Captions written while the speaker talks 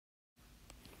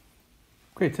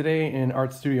Okay, today in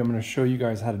Art Studio, I'm going to show you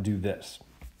guys how to do this.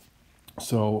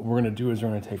 So what we're going to do is we're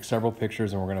going to take several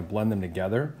pictures and we're going to blend them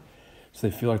together so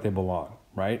they feel like they belong,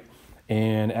 right?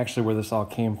 And actually where this all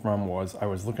came from was I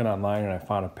was looking online and I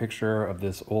found a picture of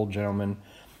this old gentleman.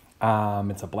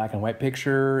 It's a black and white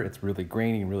picture. It's really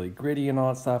grainy, really gritty and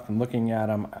all that stuff. And looking at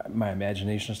him, my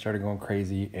imagination started going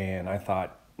crazy and I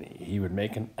thought he would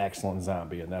make an excellent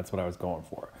zombie, and that's what I was going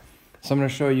for. So I'm going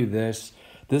to show you this.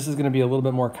 This is going to be a little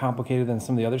bit more complicated than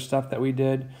some of the other stuff that we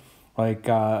did. Like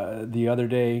the other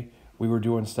day, we were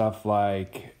doing stuff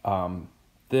like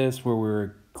this, where we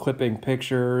were clipping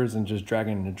pictures and just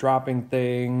dragging and dropping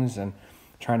things and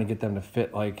trying to get them to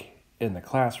fit like in the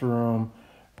classroom,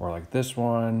 or like this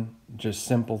one, just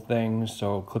simple things.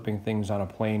 So clipping things on a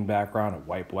plain background, a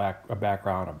white black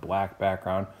background, a black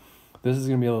background. This is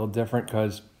going to be a little different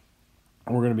because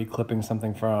we're going to be clipping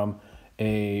something from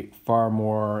a far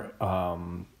more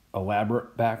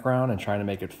elaborate background and trying to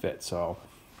make it fit. So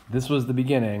this was the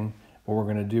beginning. What we're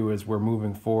going to do is we're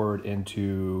moving forward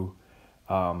into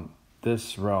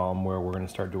this realm where we're going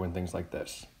to start doing things like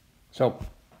this. So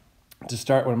to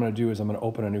start, what I'm going to do is I'm going to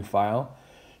open a new file.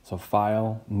 So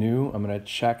file, new, I'm going to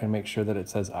check and make sure that it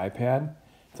says iPad.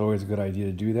 It's always a good idea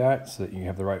to do that so that you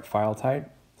have the right file type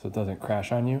so it doesn't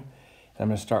crash on you. And I'm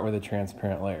going to start with a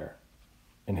transparent layer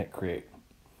and hit create.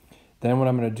 Then what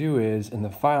I'm going to do is in the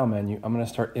file menu, I'm going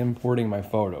to start importing my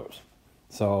photos.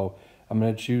 So I'm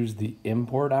going to choose the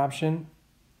import option.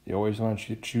 You always want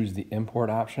to choose the import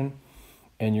option,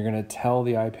 and you're going to tell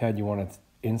the iPad you want to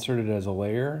insert it as a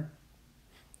layer,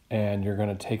 and you're going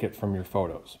to take it from your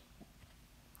photos.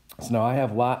 So now I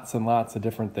have lots and lots of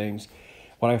different things.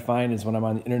 What I find is when I'm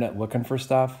on the internet looking for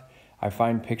stuff, I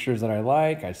find pictures that I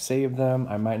like, I save them.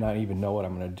 I might not even know what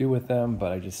I'm going to do with them,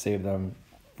 but I just save them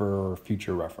for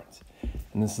future reference.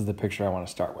 And this is the picture I want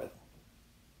to start with.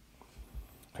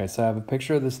 Okay, so I have a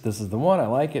picture of this. This is the one. I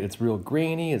like it. It's real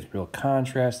grainy. It's real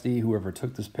contrasty. Whoever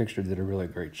took this picture did a really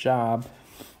great job.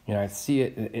 You know, I see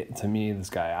it to me, this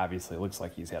guy obviously looks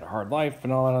like he's had a hard life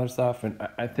and all that other stuff. And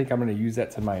I think I'm going to use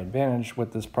that to my advantage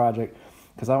with this project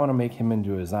because I want to make him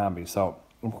into a zombie. So,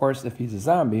 of course, if he's a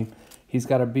zombie, he's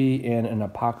got to be in an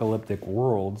apocalyptic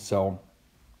world. So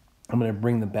I'm going to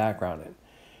bring the background in.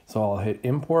 So I'll hit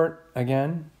import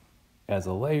again as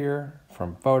a layer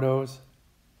from photos,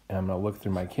 and I'm going to look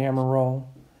through my camera roll,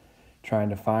 trying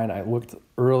to find, I looked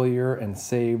earlier and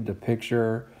saved a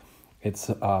picture. It's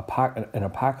an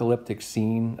apocalyptic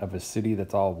scene of a city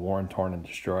that's all worn, torn, and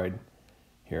destroyed.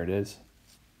 Here it is.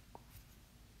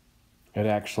 It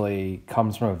actually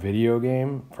comes from a video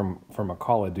game, from a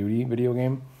Call of Duty video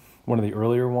game, one of the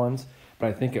earlier ones, but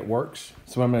I think it works.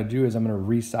 So what I'm going to do is I'm going to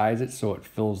resize it so it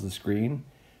fills the screen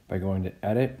by going to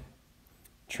Edit,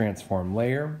 Transform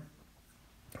Layer.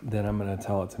 Then I'm going to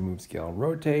tell it to move, scale, and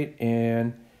rotate,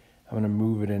 and I'm going to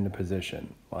move it into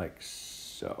position like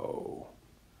so.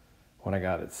 When I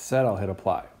got it set, I'll hit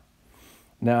apply.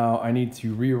 Now I need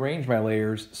to rearrange my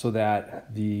layers so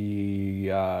that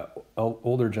the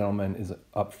older gentleman is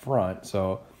up front.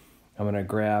 So I'm going to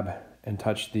grab and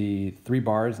touch the 3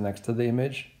 bars next to the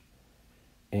image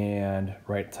and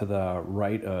right to the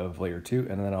right of layer 2,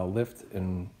 and then I'll lift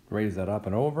and raise that up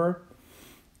and over,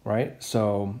 right?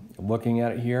 So looking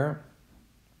at it here,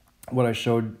 what I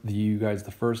showed you guys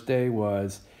the first day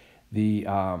was the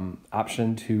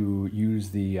option to use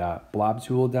the blob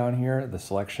tool down here, the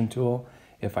selection tool.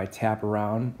 If I tap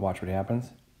around, watch what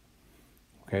happens.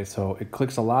 Okay, so it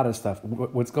clicks a lot of stuff.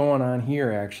 What's going on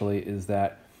here actually is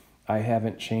that I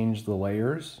haven't changed the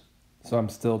layers. So I'm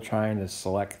still trying to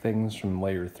select things from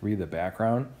layer 3, the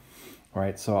background. All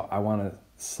right, so I want to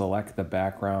select the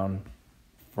background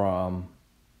from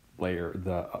layer,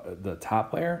 the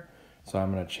top layer. So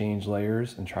I'm going to change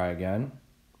layers and try again.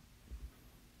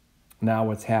 Now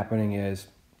what's happening is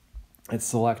it's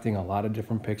selecting a lot of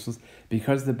different pixels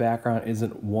because the background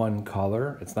isn't one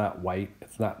color. It's not white,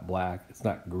 it's not black, it's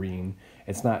not green,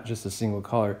 it's not just a single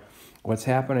color. What's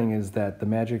happening is that the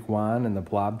magic wand and the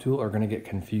blob tool are going to get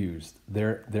confused.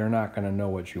 They're not going to know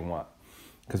what you want,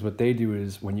 because what they do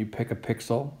is when you pick a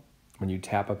pixel, when you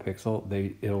tap a pixel,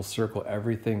 it'll circle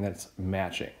everything that's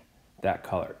matching that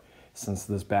color. Since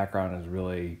this background is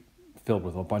really filled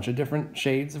with a bunch of different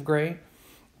shades of gray,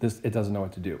 it doesn't know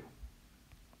what to do.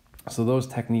 So those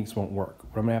techniques won't work.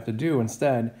 What I'm going to have to do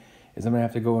instead is I'm going to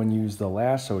have to go and use the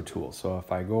lasso tool. So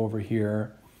if I go over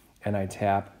here and I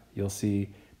tap, you'll see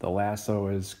the lasso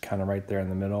is kind of right there in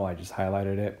the middle. I just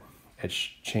highlighted it. It's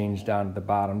changed down to the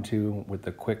bottom too with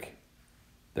the quick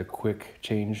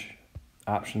change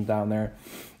option down there.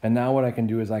 And now what I can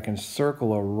do is I can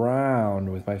circle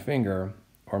around with my finger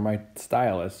or my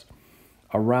stylus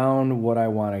around what I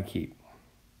want to keep.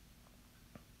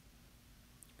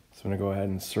 So I'm gonna go ahead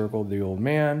and circle the old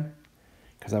man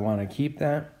because I wanna keep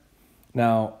that.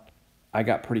 Now, I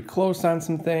got pretty close on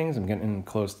some things. I'm getting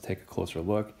close to take a closer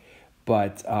look,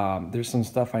 but there's some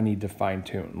stuff I need to fine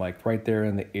tune. Like right there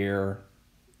in the air,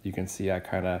 you can see I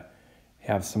kind of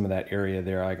have some of that area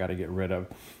there I got to get rid of.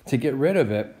 To get rid of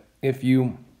it, if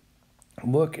you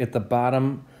look at the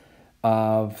bottom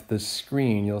of the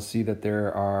screen, you'll see that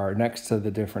there are, next to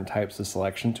the different types of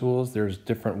selection tools, there's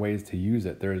different ways to use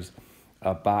it. There's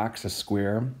a box, a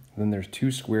square, then there's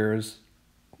two squares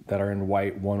that are in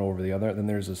white, one over the other. Then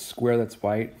there's a square that's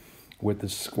white with the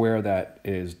square that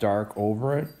is dark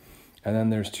over it. And then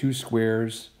there's two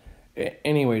squares.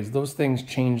 Anyways, those things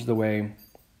change the way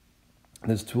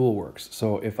this tool works.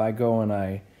 So if I go and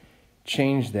I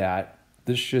change that,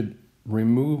 this should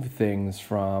remove things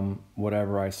from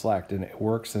whatever I select, and it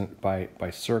works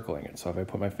by circling it. So if I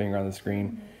put my finger on the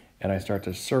screen and I start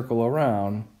to circle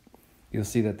around, you'll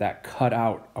see that cut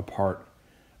out a part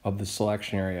of the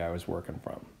selection area I was working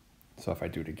from. So if I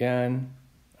do it again,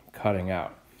 I'm cutting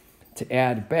out. To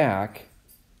add back,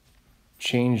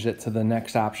 change it to the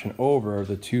next option over,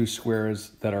 the two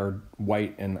squares that are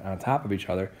white and on top of each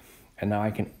other, and now I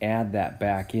can add that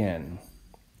back in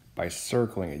by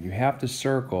circling it. You have to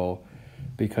circle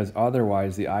because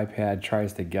otherwise the iPad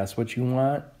tries to guess what you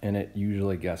want and it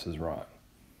usually guesses wrong.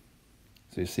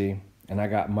 So you see, and I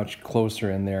got much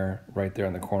closer in there, right there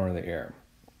in the corner of the air.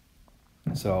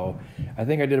 So I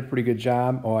think I did a pretty good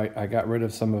job. Oh, I got rid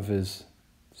of some of his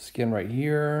skin right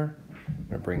here. I'm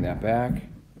gonna bring that back.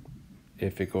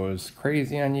 If it goes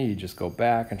crazy on you, you just go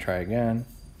back and try again.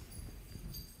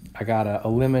 I gotta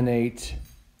eliminate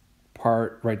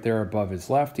part right there above his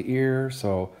left ear.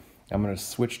 So I'm gonna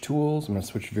switch tools. I'm gonna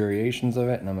switch variations of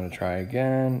it and I'm gonna try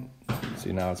again.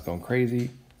 See, now it's going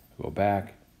crazy. Go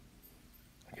back,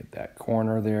 get that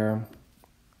corner there.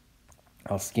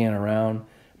 I'll scan around.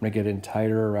 I'm gonna get in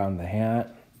tighter around the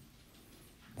hat.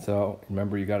 So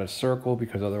remember, you gotta circle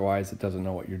because otherwise it doesn't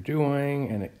know what you're doing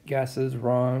and it guesses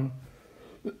wrong.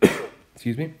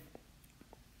 Excuse me.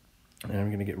 And I'm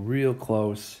gonna get real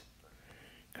close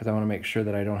because I wanna make sure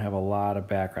that I don't have a lot of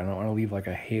background. I don't wanna leave like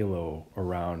a halo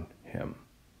around him.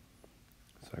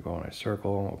 So I go and I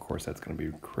circle. Of course, that's gonna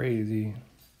be crazy.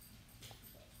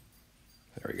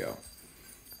 There we go.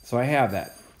 So I have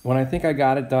that. When I think I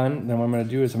got it done, then what I'm going to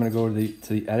do is I'm going to go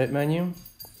to the edit menu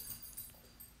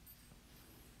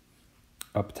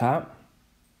up top,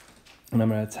 and I'm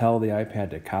going to tell the iPad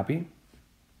to copy.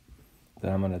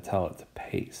 Then I'm going to tell it to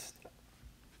paste.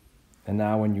 And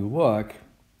now when you look,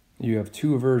 you have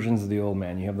two versions of the old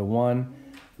man. You have the one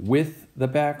with the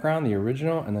background, the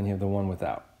original, and then you have the one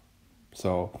without.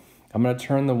 So I'm going to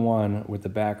turn the one with the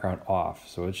background off.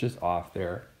 So it's just off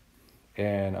there.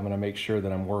 And I'm going to make sure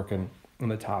that I'm working on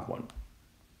the top one.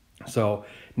 So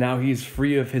now he's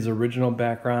free of his original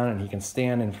background and he can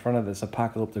stand in front of this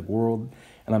apocalyptic world,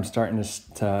 and I'm starting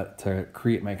to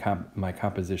create my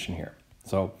composition here.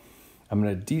 So I'm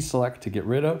going to deselect to get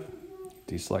rid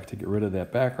of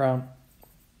that background,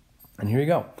 and here you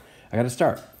go. I got to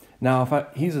start. Now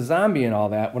if he's a zombie and all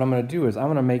that, what I'm going to do is I'm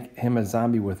going to make him a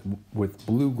zombie with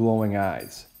blue glowing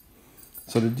eyes.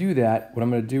 So to do that, what I'm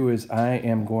going to do is I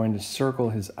am going to circle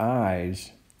his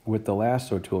eyes with the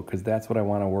lasso tool because that's what I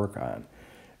want to work on,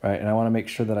 right? And I want to make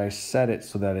sure that I set it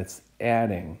so that it's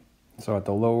adding. So at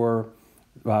the lower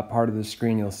part of the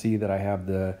screen, you'll see that I have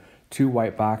the two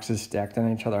white boxes stacked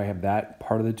on each other. I have that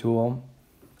part of the tool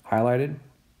highlighted,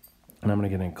 and I'm going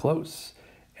to get in close,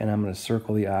 and I'm going to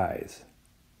circle the eyes.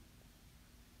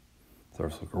 So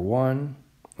circle one,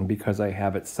 and because I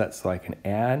have it set so I can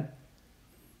add,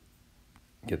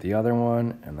 get the other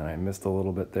one, and then I missed a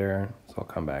little bit there, so I'll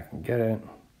come back and get it.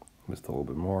 Missed a little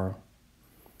bit more.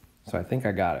 So I think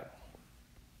I got it.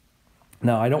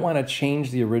 Now I don't want to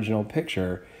change the original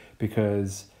picture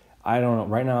because I don't know.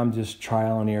 Right now I'm just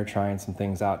trial and error, trying some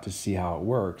things out to see how it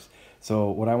works. So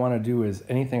what I want to do is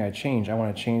anything I change, I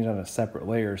want to change on a separate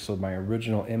layer so my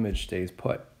original image stays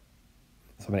put.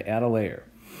 So I'm going to add a layer.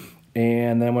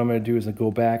 And then what I'm going to do is I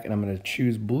go back and I'm going to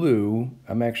choose blue.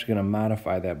 I'm actually going to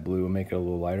modify that blue and make it a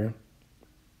little lighter.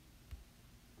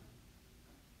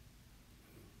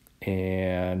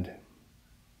 And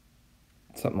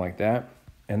something like that.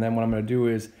 And then what I'm going to do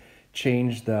is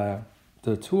change the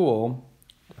tool.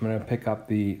 I'm going to pick up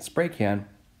the spray can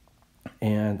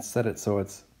and set it so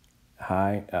it's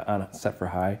high, set for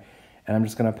high. And I'm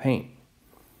just going to paint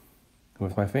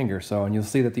with my finger. So, and you'll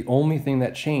see that the only thing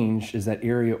that changed is that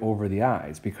area over the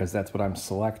eyes because that's what I'm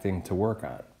selecting to work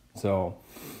on. So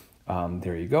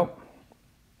there you go.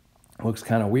 Looks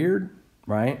kind of weird,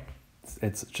 right?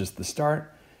 It's just the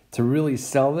start. To really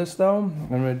sell this though,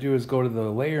 what I'm going to do is go to the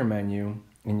layer menu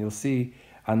And you'll see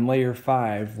on layer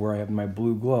 5, where I have my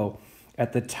blue glow,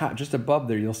 at the top, just above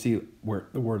there, you'll see where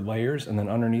the word layers, and then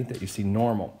underneath it, you see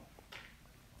normal.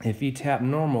 If you tap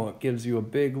normal, it gives you a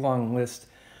big long list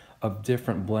of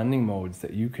different blending modes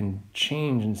that you can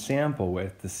change and sample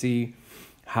with to see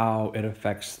how it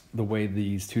affects the way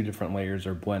these two different layers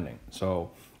are blending.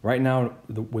 So right now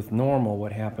with normal,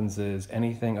 what happens is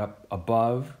anything up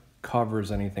above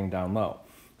covers anything down low.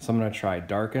 So I'm going to try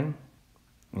darken,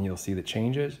 and you'll see the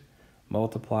changes: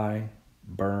 multiply,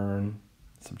 burn,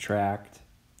 subtract,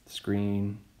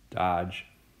 screen, dodge.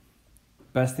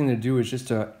 Best thing to do is just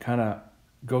to kind of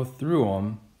go through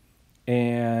them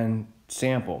and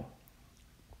sample.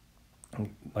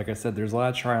 Like I said, there's a lot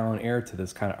of trial and error to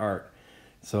this kind of art.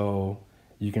 So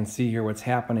you can see here what's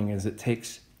happening is it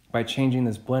takes, by changing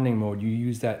this blending mode,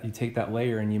 you take that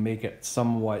layer and you make it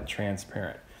somewhat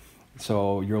transparent.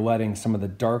 So you're letting some of the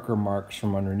darker marks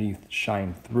from underneath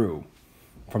shine through,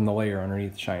 from the layer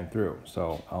underneath shine through.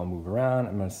 So I'll move around.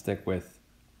 I'm going to stick with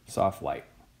soft light.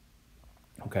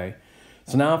 Okay.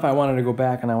 So now if I wanted to go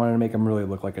back and I wanted to make them really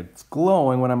look like it's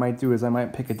glowing, what I might do is I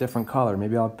might pick a different color.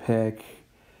 Maybe I'll pick,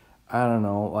 I don't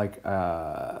know, like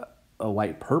a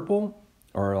light purple,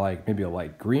 or like maybe a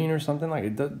light green or something. Like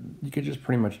it does, you could just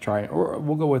pretty much try it. Or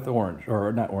we'll go with orange,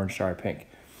 or not orange, sorry, pink.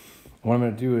 What I'm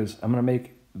going to do is I'm going to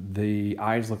make the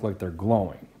eyes look like they're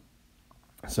glowing.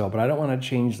 So, but I don't want to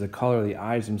change the color of the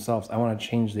eyes themselves. I want to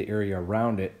change the area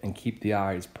around it and keep the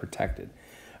eyes protected.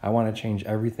 I want to change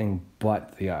everything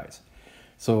but the eyes.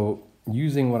 So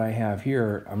using what I have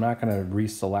here, I'm not going to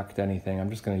reselect anything. I'm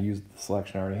just going to use the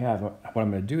selection I already have. What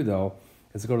I'm going to do though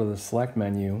is go to the select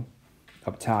menu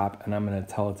up top, and I'm going to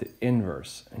tell it to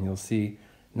inverse. And you'll see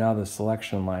now the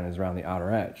selection line is around the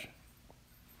outer edge.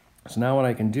 So now what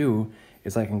I can do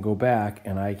is I can go back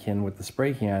and I can, with the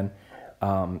spray can,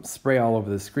 spray all over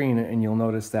the screen, and you'll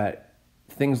notice that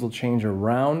things will change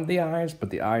around the eyes, but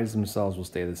the eyes themselves will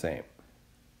stay the same.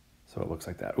 So it looks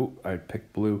like that. Ooh, I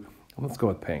picked blue. Let's go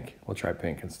with pink. We'll try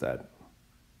pink instead.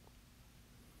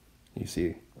 You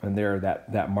see, and there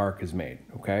that mark is made,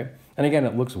 okay? And again,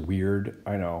 it looks weird,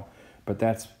 I know, but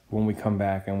that's when we come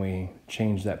back and we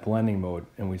change that blending mode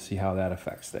and we see how that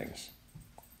affects things.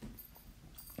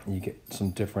 You get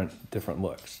some different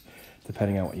looks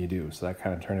depending on what you do. So that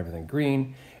kind of turned everything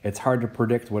green. It's hard to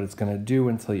predict what it's going to do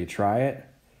until you try it.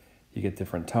 You get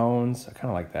different tones. I kind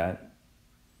of like that,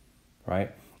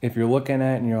 right? If you're looking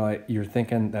at it and you're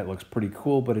thinking that looks pretty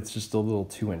cool, but it's just a little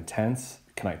too intense,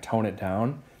 can I tone it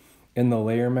down? In the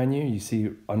layer menu, you see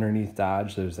underneath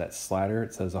dodge, there's that slider.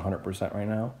 It says 100% right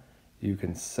now. You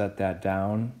can set that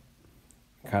down,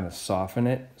 kind of soften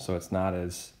it so it's not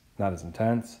as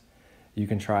intense. You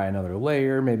can try another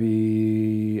layer,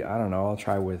 maybe, I don't know, I'll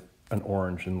try with an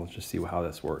orange and let's just see how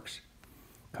this works.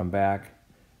 Come back,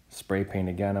 spray paint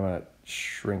again. I'm gonna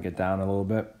shrink it down a little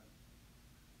bit.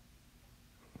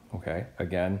 Okay,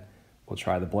 again, we'll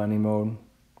try the blending mode,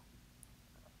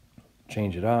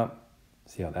 change it up,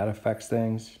 see how that affects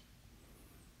things,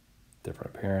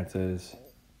 different appearances.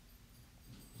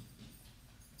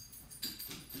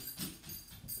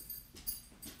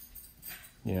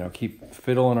 You know, keep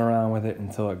fiddling around with it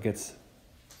until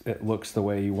it looks the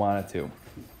way you want it to.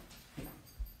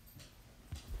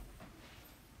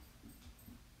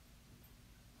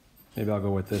 Maybe I'll go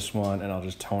with this one and I'll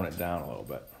just tone it down a little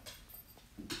bit.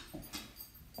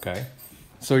 Okay,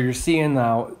 so you're seeing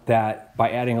now that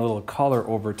by adding a little color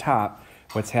over top,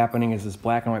 what's happening is this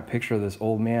black and white picture of this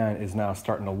old man is now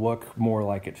starting to look more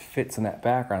like it fits in that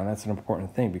background. And that's an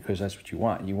important thing because that's what you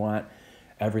want. You want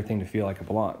everything to feel like it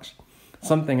belongs.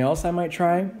 Something else I might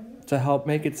try to help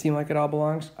make it seem like it all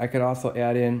belongs, I could also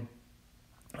add in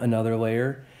another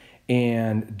layer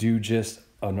and do just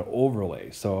an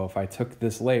overlay. So if I took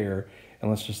this layer,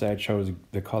 and let's just say I chose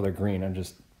the color green, I'm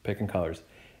just picking colors,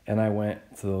 and I went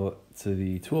to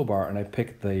the toolbar and I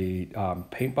picked the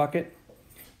paint bucket,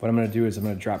 what I'm going to do is I'm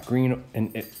going to drop green,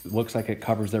 and it looks like it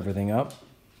covers everything up.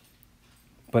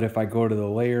 But if I go to the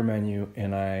layer menu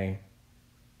and I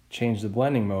change the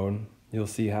blending mode, you'll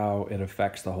see how it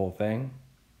affects the whole thing.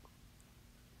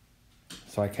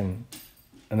 So I can,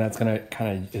 and that's gonna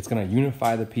it's gonna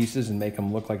unify the pieces and make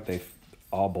them look like they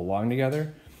all belong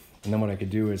together. And then what I could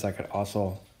do is I could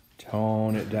also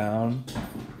tone it down.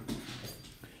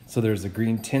 So there's a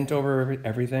green tint over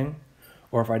everything.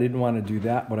 Or if I didn't want to do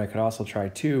that, what I could also try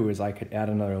too is I could add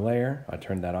another layer. I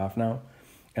turned that off now.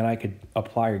 And I could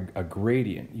apply a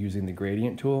gradient using the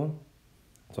gradient tool.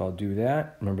 So I'll do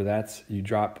that. Remember, that's, you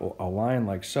drop a line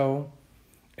like so,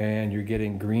 and you're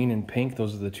getting green and pink.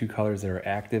 Those are the two colors that are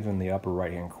active in the upper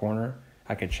right-hand corner.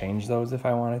 I could change those if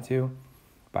I wanted to.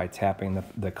 by tapping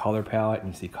the color palette,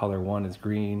 and you see color 1 is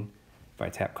green. If I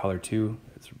tap color 2,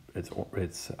 it's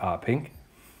pink.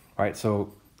 All right,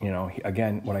 so, you know,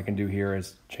 again, what I can do here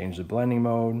is change the blending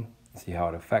mode, see how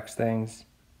it affects things.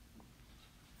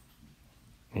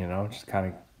 You know, just kind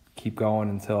of keep going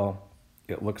until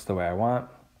it looks the way I want.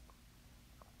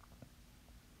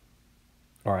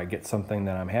 Or I get something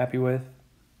that I'm happy with,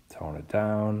 tone it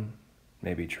down,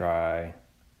 maybe try,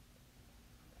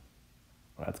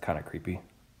 well, that's kind of creepy.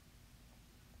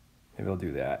 Maybe I'll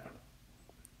do that.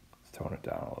 Let's tone it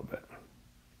down a little bit.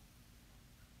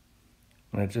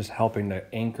 And it's just helping to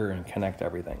anchor and connect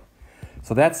everything.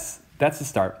 So that's the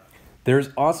start. There's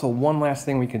also one last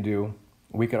thing we can do.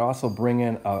 We could also bring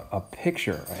in a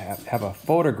picture, have a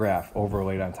photograph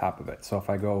overlaid on top of it. So if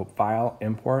I go File,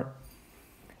 Import,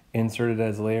 Insert it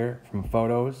as layer from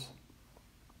Photos,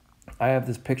 I have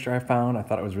this picture I found. I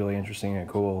thought it was really interesting and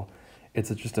cool. It's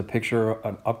just a picture,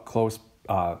 an up-close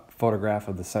photograph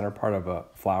of the center part of a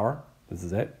flower. This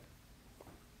is it,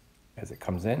 as it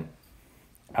comes in.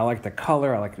 I like the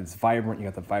color. I like it's vibrant. You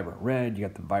got the vibrant red. You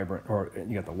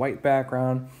got the white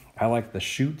background. I like the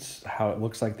shoots, how it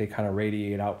looks like they kind of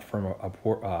radiate out from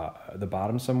the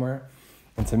bottom somewhere.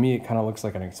 And to me, it kind of looks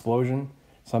like an explosion.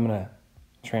 So I'm gonna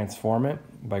transform it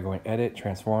by going Edit,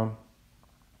 Transform,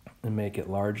 and make it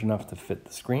large enough to fit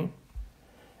the screen.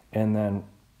 And then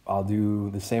I'll do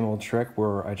the same old trick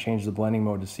where I change the blending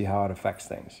mode to see how it affects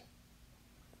things.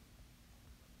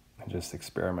 And just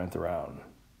experiment around.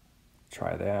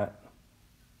 Try that.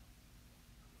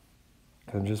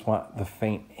 Because I just want the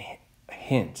faint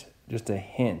hint, just a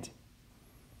hint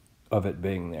of it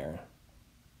being there.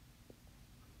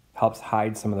 Helps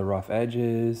hide some of the rough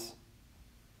edges.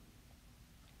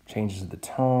 Changes the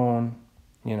tone.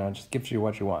 You know, just gives you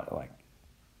what you want. Like,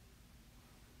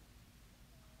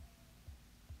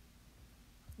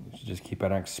 you should just keep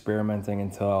on experimenting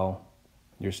until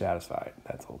you're satisfied.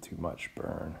 That's a little too much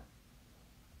burn.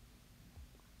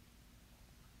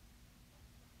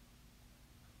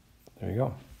 There you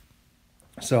go.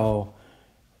 So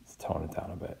let's tone it down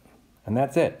a bit. And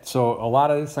that's it. So a lot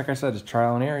of this, like I said, is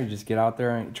trial and error. You just get out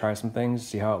there and try some things,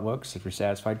 see how it looks. If you're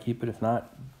satisfied, keep it. If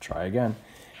not, try again.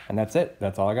 And that's it.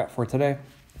 That's all I got for today.